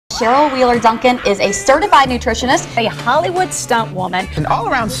Cheryl Duncan is a certified nutritionist, a Hollywood stunt woman, an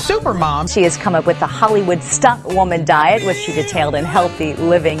all-around super mom. She has come up with the Hollywood Stunt Woman Diet, which she detailed in Healthy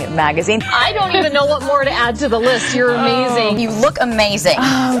Living magazine. I don't even know what more to add to the list. You're amazing. You look amazing.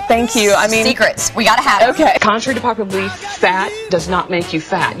 Oh, thank you. I mean, secrets. We gotta have it. Okay. Contrary to popular belief, fat does not make you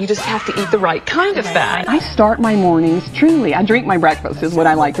fat. You just have to eat the right kind of fat. I start my mornings, truly, I drink my breakfast is what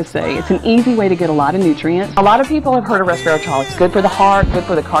I like to say. It's an easy way to get a lot of nutrients. A lot of people have heard of resveratrol. It's good for the heart, good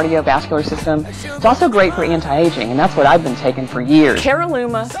for the cardiovascular system. It's also great for anti-aging, and that's what I've been taking for years.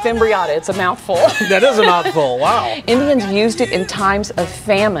 Caralluma fimbriata. It's a mouthful. That is a mouthful. Wow. Indians used it in times of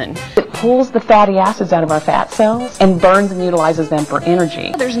famine. It pulls the fatty acids out of our fat cells and burns and utilizes them for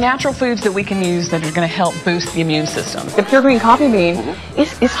energy. There's natural foods that we can use that are going to help boost the immune system. The pure green coffee bean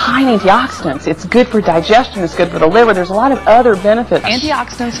is high in antioxidants. It's good for digestion. It's good for the liver. There's a lot of other benefits.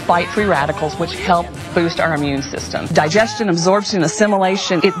 Antioxidants fight free radicals, which help boost our immune system. Digestion, absorption,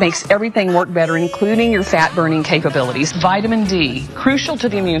 assimilation, it makes everything work better, including your fat burning capabilities. Vitamin D, crucial to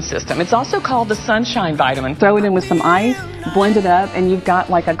the immune system. It's also called the sunshine vitamin. Throw it in with some ice, blend it up, and you've got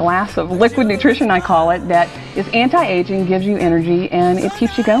like a glass of liquid nutrition, I call it, that is anti-aging, gives you energy, and it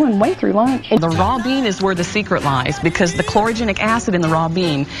keeps you going way through lunch. The raw bean is where the secret lies, because the chlorogenic acid in the raw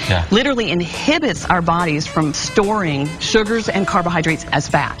bean literally inhibits our bodies from storing sugars and carbohydrates as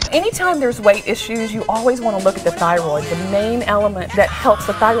fat. Anytime there's weight issues, you always want to look at the thyroid. The main element that helps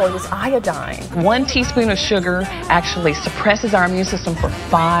the thyroid is iodine. 1 teaspoon of sugar actually suppresses our immune system for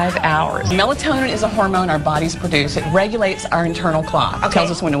 5 hours. Melatonin is a hormone our bodies produce. It regulates our internal clock. It tells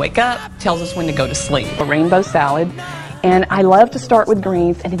us when to wake up, tells us when to go to sleep. A rainbow salad. And I love to start with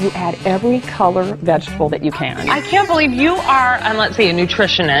greens, and then you add every color vegetable that you can. I can't believe you are, let's see, a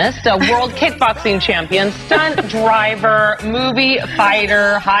nutritionist, a world kickboxing champion, stunt driver, movie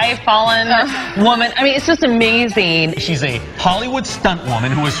fighter, high-fallen woman. I mean, it's just amazing. She's a Hollywood stunt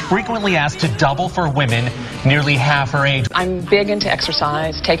woman who is frequently asked to double for women nearly half her age. I'm big into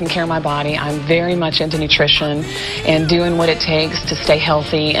exercise, taking care of my body. I'm very much into nutrition and doing what it takes to stay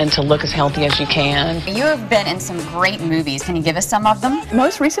healthy and to look as healthy as you can. You have been in some great movies. Can you give us some of them?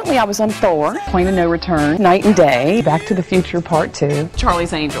 Most recently, I was on Thor, Point of No Return, Night and Day, Back to the Future Part 2,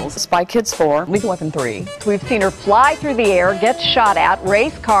 Charlie's Angels, Spy Kids 4, Lethal Weapon 3. We've seen her fly through the air, get shot at,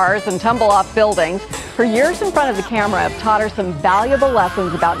 race cars, and tumble off buildings. Her years in front of the camera have taught her some valuable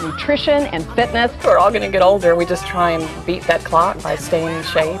lessons about nutrition and fitness. We're all going to get older. We just try and beat that clock by staying in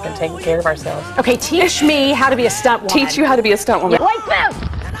shape and taking care of ourselves. Okay, teach me how to be a stunt woman. Teach you how to be a stunt woman. Like this!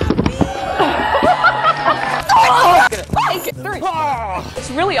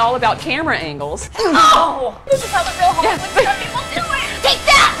 It's really all about camera angles. Oh! This is how the real Hollywood stunt people do it! Take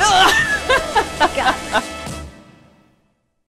that!